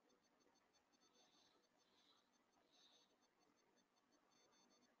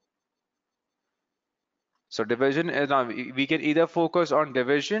 So division is now we can either focus on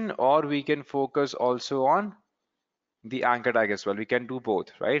division or we can focus also on the anchor tag as well. We can do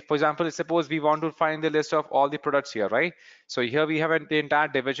both, right? For example, suppose we want to find the list of all the products here, right? So here we have the entire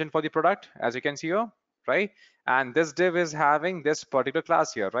division for the product, as you can see here, right? And this div is having this particular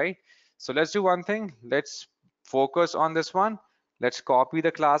class here, right? So let's do one thing. Let's focus on this one. Let's copy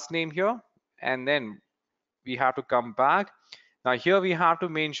the class name here, and then we have to come back. Now here we have to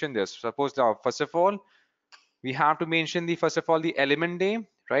mention this. Suppose now, first of all, we have to mention the first of all the element name,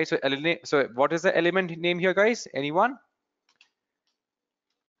 right? So what is the element name here, guys? Anyone?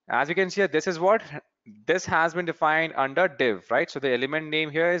 As you can see, this is what this has been defined under div, right? So the element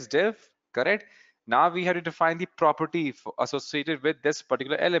name here is div, correct? Now we have to define the property associated with this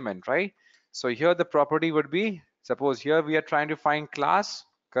particular element, right? So here the property would be, suppose here we are trying to find class,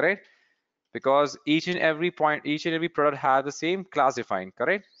 correct? Because each and every point, each and every product has the same class defined,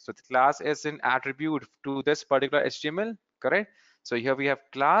 correct? So the class is an attribute to this particular HTML, correct? So here we have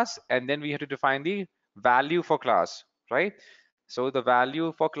class, and then we have to define the value for class, right? So the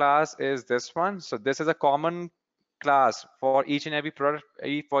value for class is this one. So this is a common class for each and every product,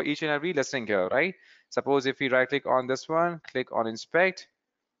 for each and every listing here, right? Suppose if we right click on this one, click on inspect.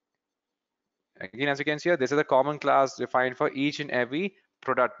 Again, as you can see here, this is a common class defined for each and every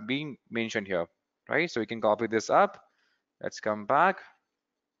product being mentioned here, right? So we can copy this up. Let's come back.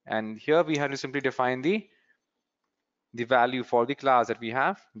 And here we have to simply define the value for the class that we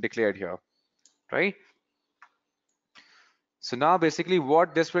have declared here, right? So now basically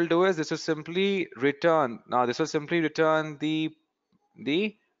what this will do is this will simply return. Now this will simply return the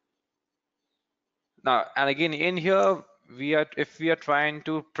now, and again in here we are, if we are trying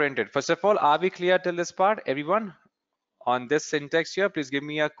to print it. First of all, are we clear till this part, everyone? On this syntax here, please give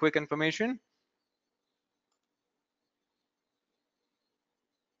me a quick information.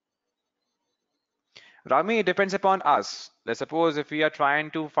 Rami, it depends upon us. Let's suppose if we are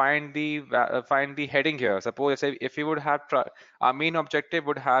trying to find the heading here. Suppose let's say if we would have our main objective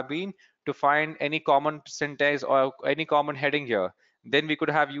would have been to find any common syntax or any common heading here, then we could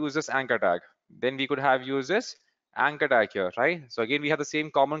have used this anchor tag. Then we could have used this anchor tag here, right? So again, we have the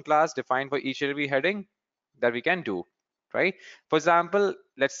same common class defined for each and every heading that we can do, right? For example,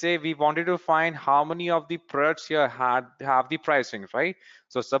 let's say we wanted to find how many of the products here have the pricing, right?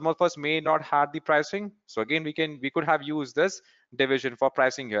 So some of us may not have the pricing. So again, we could have used this division for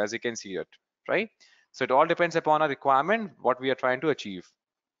pricing here, as you can see it, right? So it all depends upon our requirement, what we are trying to achieve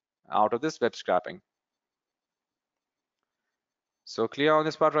out of this web scraping. So clear on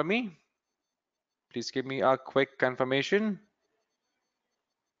this part, Rami? Please give me a quick confirmation.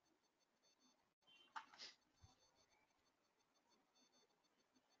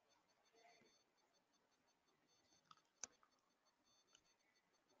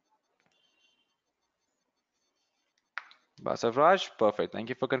 Basavraj, perfect. Thank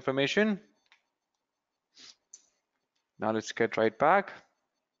you for confirmation. Now let's get right back.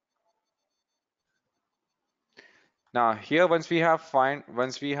 Now here, once we have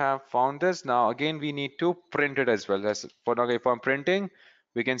found this, now again we need to print it as well. As for now, if I'm printing,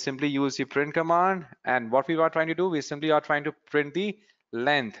 we can simply use the print command. And what we are trying to do, we simply are trying to print the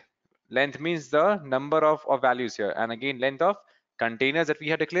length. Length means the number of values here, and again length of containers that we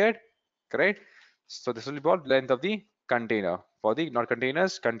have declared, correct? So this will be about length of the container for the not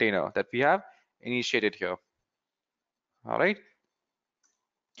containers container that we have initiated here. All right.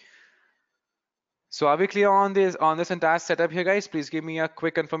 So are we clear on this entire setup here, guys? Please give me a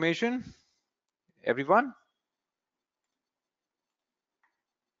quick confirmation, everyone.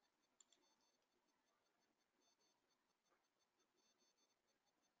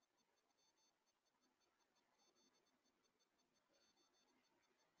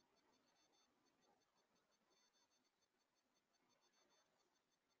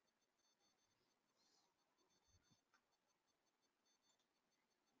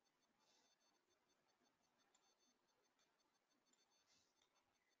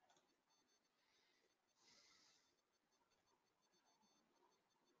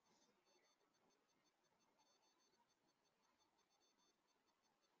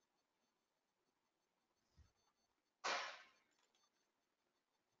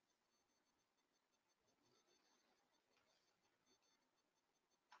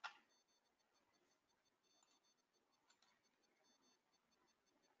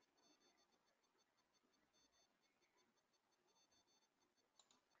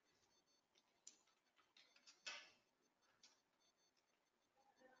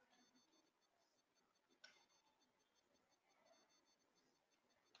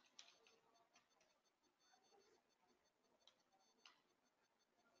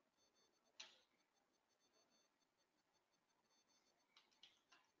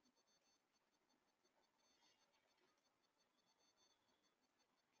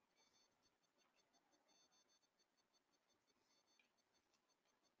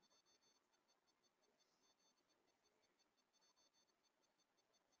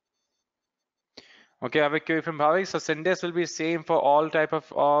 Okay, I have a query from Bhavik. So syntax will be same for all type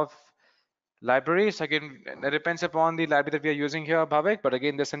of libraries. Again, that depends upon the library that we are using here, Bhavik, but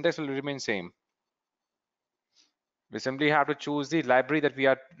again, the syntax will remain same. We simply have to choose the library that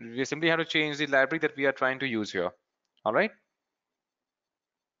we simply have to change the library that we are trying to use here. All right.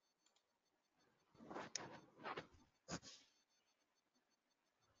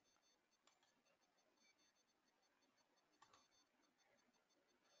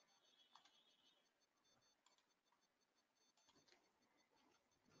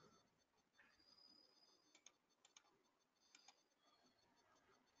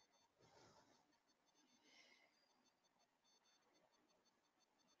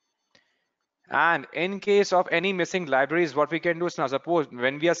 And in case of any missing libraries, what we can do is now suppose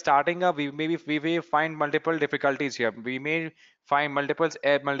when we are starting up, we may find multiple difficulties here. We may find multiple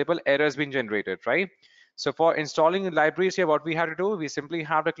errors being generated, right? So for installing libraries here, what we have to do, we simply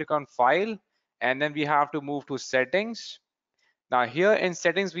have to click on File, and then we have to move to Settings. Now here in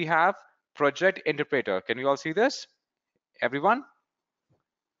Settings, we have Project Interpreter. Can you all see this, everyone?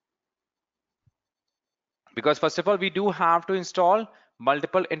 Because first of all, we do have to install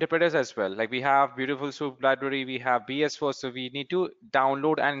multiple interpreters as well. Like we have Beautiful Soup library, we have BS4, so we need to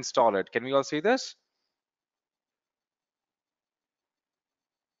download and install it. Can we all see this?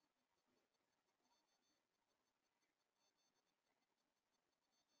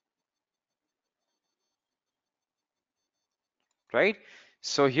 Right?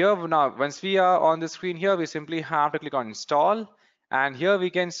 So here now, once we are on the screen here, we simply have to click on install. And here we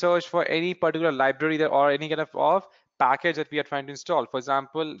can search for any particular library that, or any kind of package that we are trying to install. For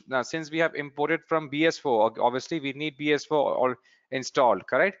example, now since we have imported from BS4, obviously we need BS4 or installed,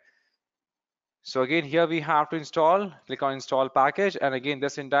 correct? So again, here we have to install, click on install package. And again,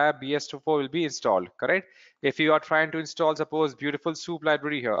 this entire BS24 will be installed, correct? If you are trying to install, suppose Beautiful Soup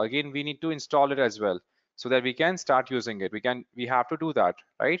library here, again, we need to install it as well so that we can start using it. We have to do that,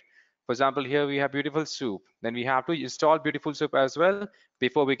 right? For example, here we have Beautiful Soup. Then we have to install Beautiful Soup as well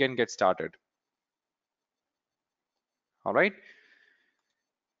before we can get started. All right.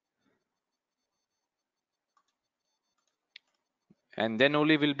 And then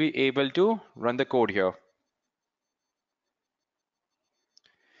only we'll be able to run the code here.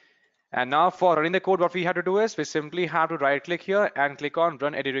 And now for running the code, what we have to do is we simply have to right click here and click on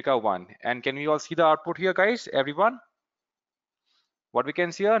run Edureka 1. And can we all see the output here, guys? Everyone? What we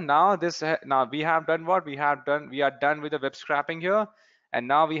can see here now, now we have done what we have done. We are done with the web scraping here. And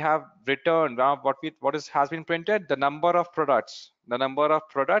now we have returned now has been printed, the number of products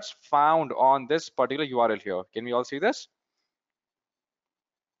found on this particular URL here. Can we all see this?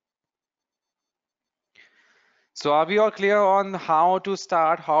 So are we all clear on how to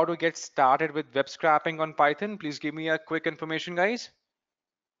get started with web scraping on Python? Please give me a quick information, guys.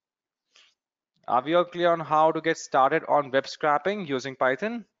 Are we all clear on how to get started on web scraping using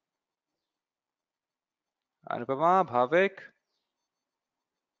Python? Anupama, Bhavik,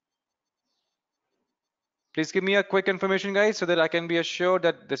 please give me a quick information, guys, so that I can be assured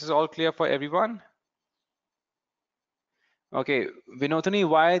that this is all clear for everyone. Okay, Vinodini,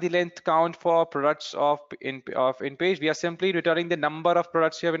 why the length count for products in page? We are simply returning the number of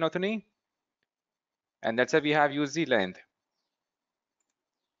products here, Vinodini, and that's why we have used the length.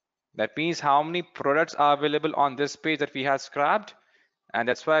 That means how many products are available on this page that we have scrapped, and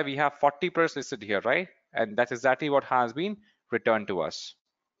that's why we have 40 products listed here, right? And that's exactly what has been returned to us.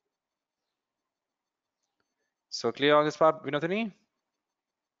 So clear on this part, Vinodini?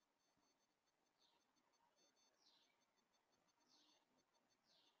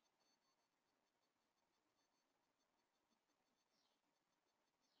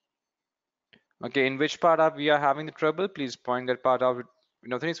 Okay, in which part we are having the trouble? Please point that part out,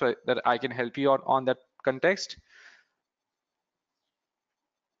 Vinodini, so that I can help you out on that context.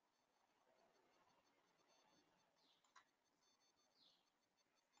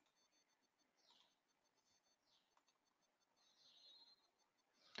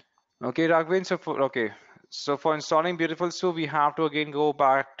 Okay, Raghavin, so for installing Beautiful Soup, we have to again go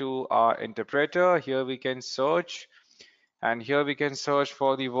back to our interpreter. Here we can search, and here we can search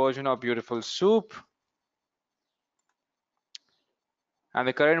for the version of Beautiful Soup. And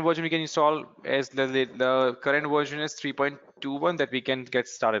the current version we can install is the current version is 3.21 that we can get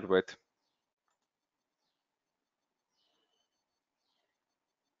started with.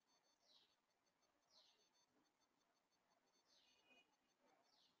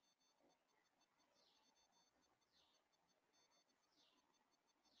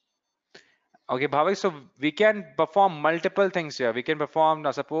 Okay, Bhavik, so we can perform multiple things here. We can perform,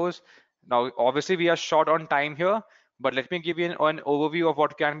 now suppose, now obviously we are short on time here, But let me give you an overview of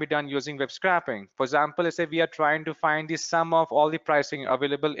what can be done using web scraping. For example, let's say we are trying to find the sum of all the pricing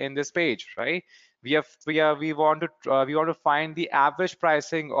available in this page, right? We want to find the average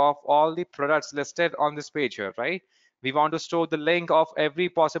pricing of all the products listed on this page here, right? We want to store the link of every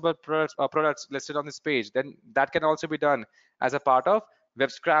possible products listed on this page. Then that can also be done as a part of web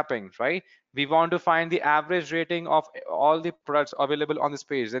scraping, right? We want to find the average rating of all the products available on this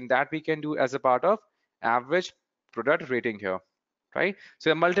page. Then that we can do as a part of average product rating here, right? So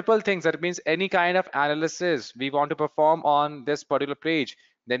there are multiple things. That means any kind of analysis we want to perform on this particular page,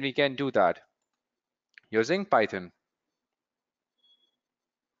 then we can do that using Python.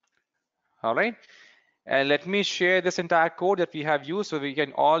 All right. And let me share this entire code that we have used so we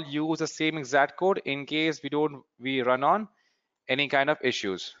can all use the same exact code in case we run on any kind of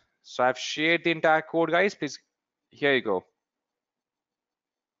issues. So I've shared the entire code, guys. Please, here you go.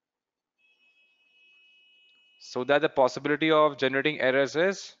 So that the possibility of generating errors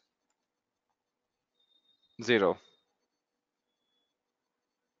is 0.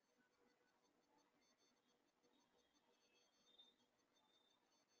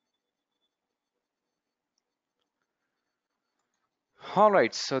 All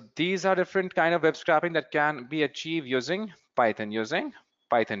right, so these are different kind of web scraping that can be achieved using Python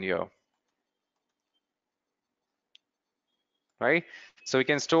here, right? So we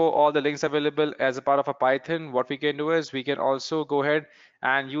can store all the links available as a part of a Python. What we can do is we can also go ahead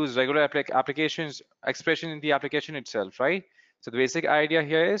and use regular applications expression in the application itself, right? So the basic idea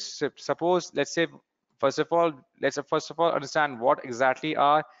here is, suppose, let's say, let's first of all understand what exactly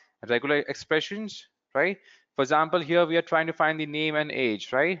are regular expressions, right? For example, here we are trying to find the name and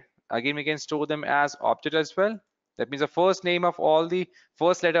age, right? Again, we can store them as object as well. That means the first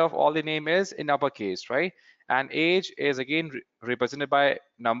letter of all the name is in uppercase, right? And age is again represented by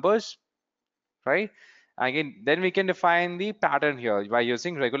numbers, right? Again, then we can define the pattern here by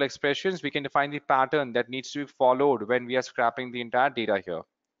using regular expressions. We can define the pattern that needs to be followed when we are scrapping the entire data here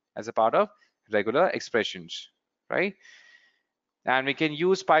as a part of regular expressions, right? And we can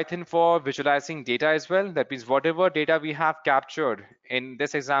use Python for visualizing data as well. That means whatever data we have captured in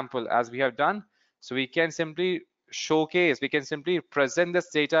this example, as we have done, so we can simply we can simply present this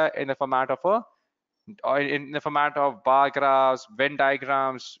data in the format of bar graphs, Venn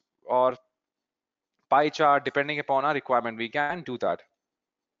diagrams, or pie chart, depending upon our requirement. We can do that.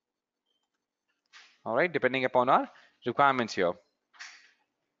 All right, depending upon our requirements here.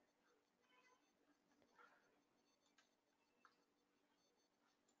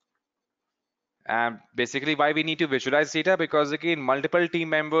 And basically why we need to visualize data, because again, multiple team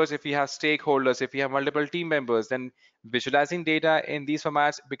members, if we have stakeholders, if we have multiple team members, then visualizing data in these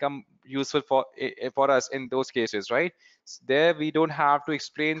formats become useful for us in those cases, right? There we don't have to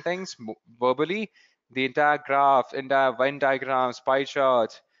explain things verbally. The entire graph, entire Venn diagrams, pie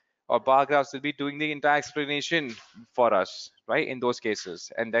charts, or bar graphs will be doing the entire explanation for us, right, in those cases.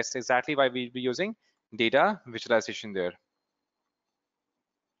 And that's exactly why we'll be using data visualization there.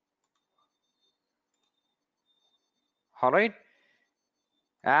 All right.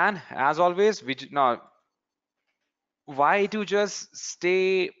 And as always, now, why to just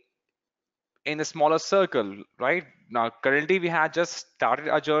stay in a smaller circle, right? Now, currently we had just started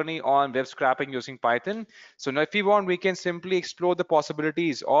our journey on web scraping using Python. So now if we want, we can simply explore the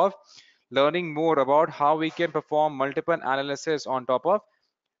possibilities of learning more about how we can perform multiple analysis on top of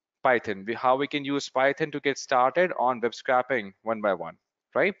Python, how we can use Python to get started on web scraping one by one,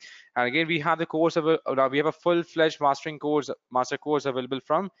 right? And again, we have the course of now we have a full-fledged master course available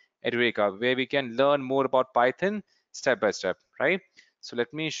from Edureka, where we can learn more about Python step by step, right? So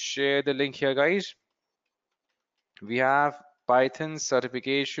let me share the link here, guys. We have Python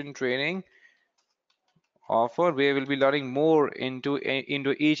certification training offer, where we'll be learning more into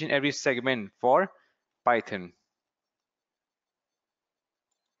each and every segment for Python.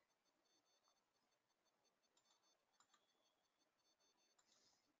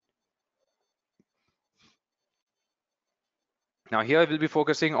 Now here we'll be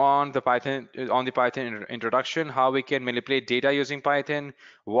focusing on the Python introduction, how we can manipulate data using Python,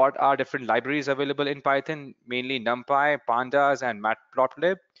 what are different libraries available in Python, mainly NumPy, Pandas, and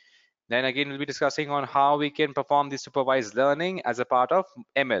Matplotlib. Then again, we'll be discussing on how we can perform the supervised learning as a part of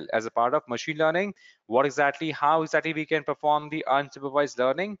ML, as a part of machine learning, how exactly we can perform the unsupervised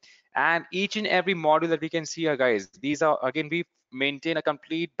learning, and each and every module that we can see here, guys. These are, again, we maintain a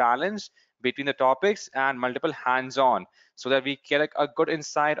complete balance between the topics and multiple hands-on, so that we get a good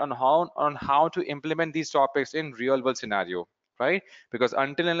insight on how to implement these topics in real world scenario, right? Because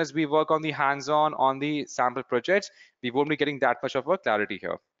until unless we work on the hands-on on the sample projects, we won't be getting that much of a clarity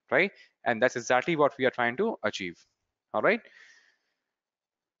here, right? And that's exactly what we are trying to achieve. All right.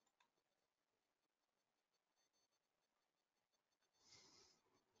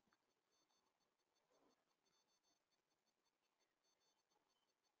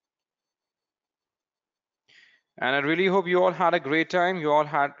 And I really hope you all had a great time. You all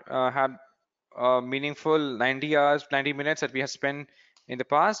had a meaningful 90 hours, 90 minutes that we have spent in the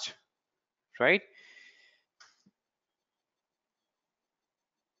past, right?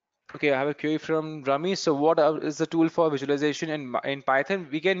 Okay, I have a query from Rami. So what is the tool for visualization in Python?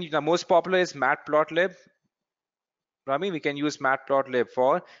 We can, the most popular is Matplotlib. Rami, we can use Matplotlib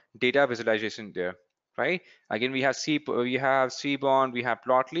for data visualization there, right? Again, we have Seaborn, we have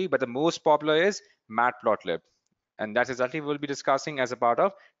Plotly, but the most popular is Matplotlib. And that's exactly what we'll be discussing as a part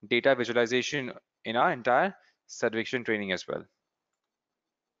of data visualization in our entire certification training as well.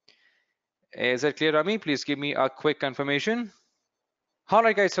 Is that clear, Rami? Please give me a quick confirmation. All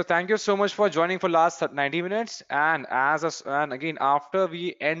right, guys. So thank you so much for joining for last 90 minutes. And and again, after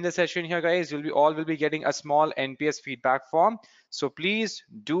we end the session here, guys, you'll be all will be getting a small NPS feedback form. So please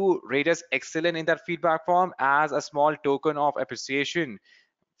do rate us excellent in that feedback form as a small token of appreciation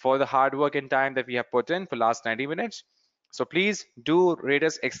for the hard work and time that we have put in for last 90 minutes. So please do rate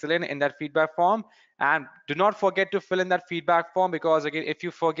us excellent in that feedback form, and do not forget to fill in that feedback form, because again, if you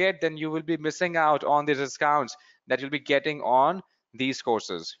forget, then you will be missing out on the discounts that you'll be getting on these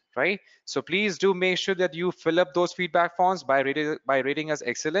courses, right? So please do make sure that you fill up those feedback forms by rating us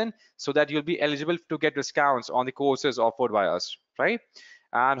excellent, so that you'll be eligible to get discounts on the courses offered by us, right?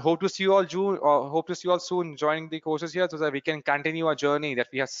 And hope to see you all June, or hope to see you all soon joining the courses here, so that we can continue our journey that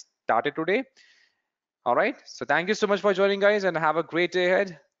we have started today. All right. So thank you so much for joining, guys, and have a great day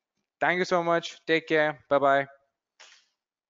ahead. Thank you so much. Take care. Bye bye.